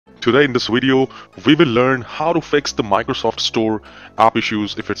Today in this video, we will learn how to fix the Microsoft Store app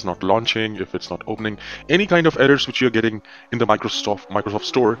issues if it's not launching, if it's not opening. Any kind of errors which you're getting in the Microsoft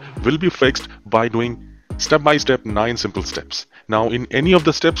Store will be fixed by doing step-by-step 9 simple steps. Now in any of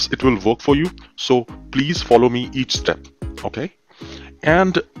the steps, it will work for you. So please follow me each step, okay?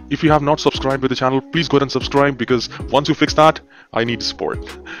 And if you have not subscribed to the channel, please go ahead and subscribe, because once you fix that, I need support.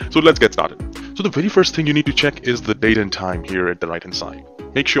 So let's get started. So the very first thing you need to check is the date and time here at the right hand side.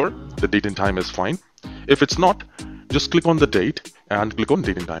 Make sure the date and time is fine. If it's not, just click on the date and click on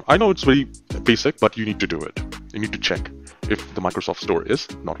date and time. I know it's very basic, but you need to do it. You need to check if the Microsoft Store is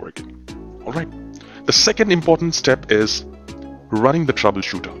not working. All right. The second important step is running the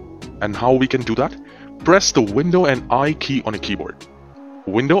troubleshooter. And how we can do that? Press the Window and I key on a keyboard.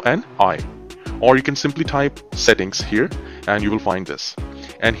 Window and I. Or you can simply type settings here and you will find this.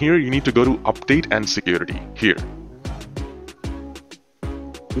 And here you need to go to update and security here.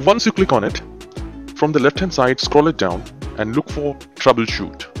 Once you click on it, from the left hand side, scroll it down and look for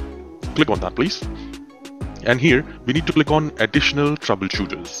troubleshoot. Click on that, please. And here we need to click on additional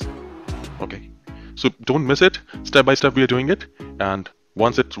troubleshooters. Okay, so don't miss it. Step by step we are doing it, and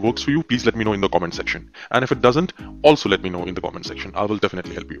once it works for you, please let me know in the comment section. And if it doesn't, also let me know in the comment section. I will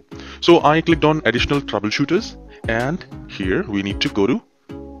definitely help you. So I clicked on additional troubleshooters, and here we need to go to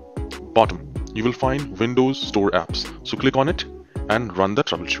bottom. You will find Windows Store apps. So click on it and run the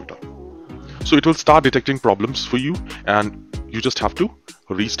troubleshooter. So it will start detecting problems for you, and you just have to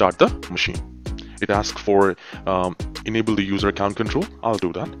restart the machine. It asks for enable the user account control. I'll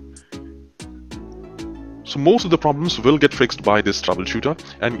do that. So most of the problems will get fixed by this troubleshooter,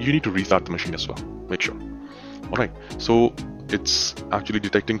 and you need to restart the machine as well. Make sure. All right. So it's actually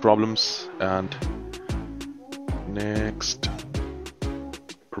detecting problems, and next,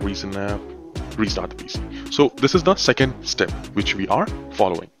 recent app, restart the PC. So this is the second step which we are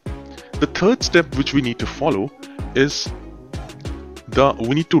following. The third step which we need to follow is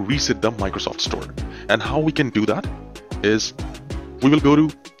we need to reset the Microsoft Store. And how we can do that is we will go to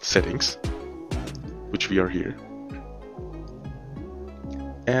settings, which we are here.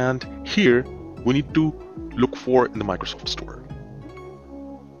 And here we need to look for in the Microsoft Store.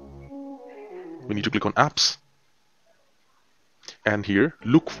 We need to click on apps. And here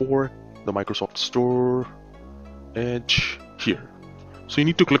look for the Microsoft Store Edge here. So you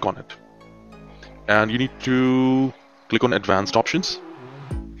need to click on it. And you need to click on advanced options.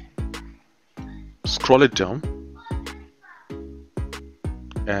 Scroll it down.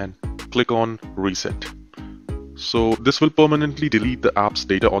 And click on reset. So this will permanently delete the app's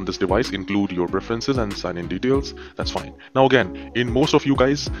data on this device, include your preferences and sign-in details. That's fine. Now again, in most of you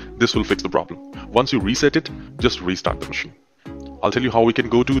guys, this will fix the problem. Once you reset it, just restart the machine. I'll tell you how we can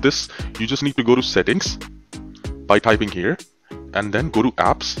go to this. You just need to go to settings by typing here, and then go to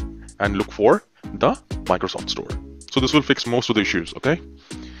apps and look for the Microsoft Store. So this will fix most of the issues, okay?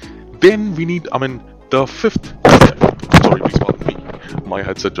 Then we need, the fifth step. Sorry, please pardon me. My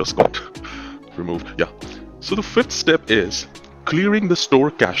headset just got removed. Yeah. So the fifth step is clearing the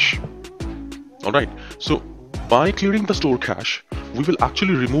store cache. All right. So by clearing the store cache, we will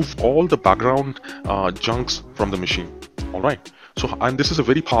actually remove all the background junks from the machine. All right. So, and this is a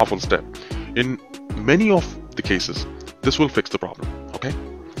very powerful step. In many of the cases, this will fix the problem. Okay.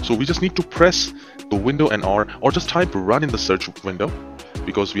 So we just need to press the Window and R, or just type run in the search window,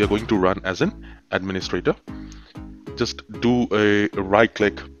 because we are going to run as an administrator. Just do a right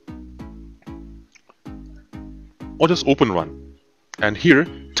click or just open run, and here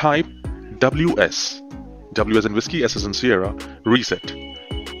type WS, W as in whiskey, S as in Sierra, reset.exe.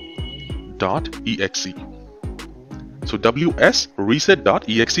 So WS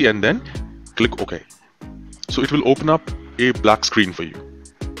reset.exe, and then click OK. So it will open up a black screen for you.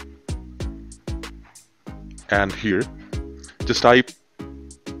 And here, just type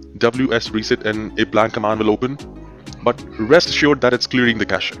WS reset and a blank command will open. But rest assured that it's clearing the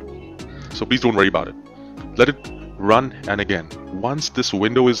cache. So please don't worry about it. Let it run, and again, once this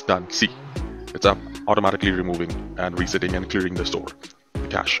window is done, see, it's automatically removing and resetting and clearing the store, the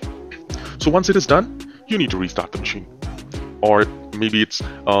cache. So once it is done, you need to restart the machine. Or maybe it's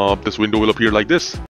this window will appear like this.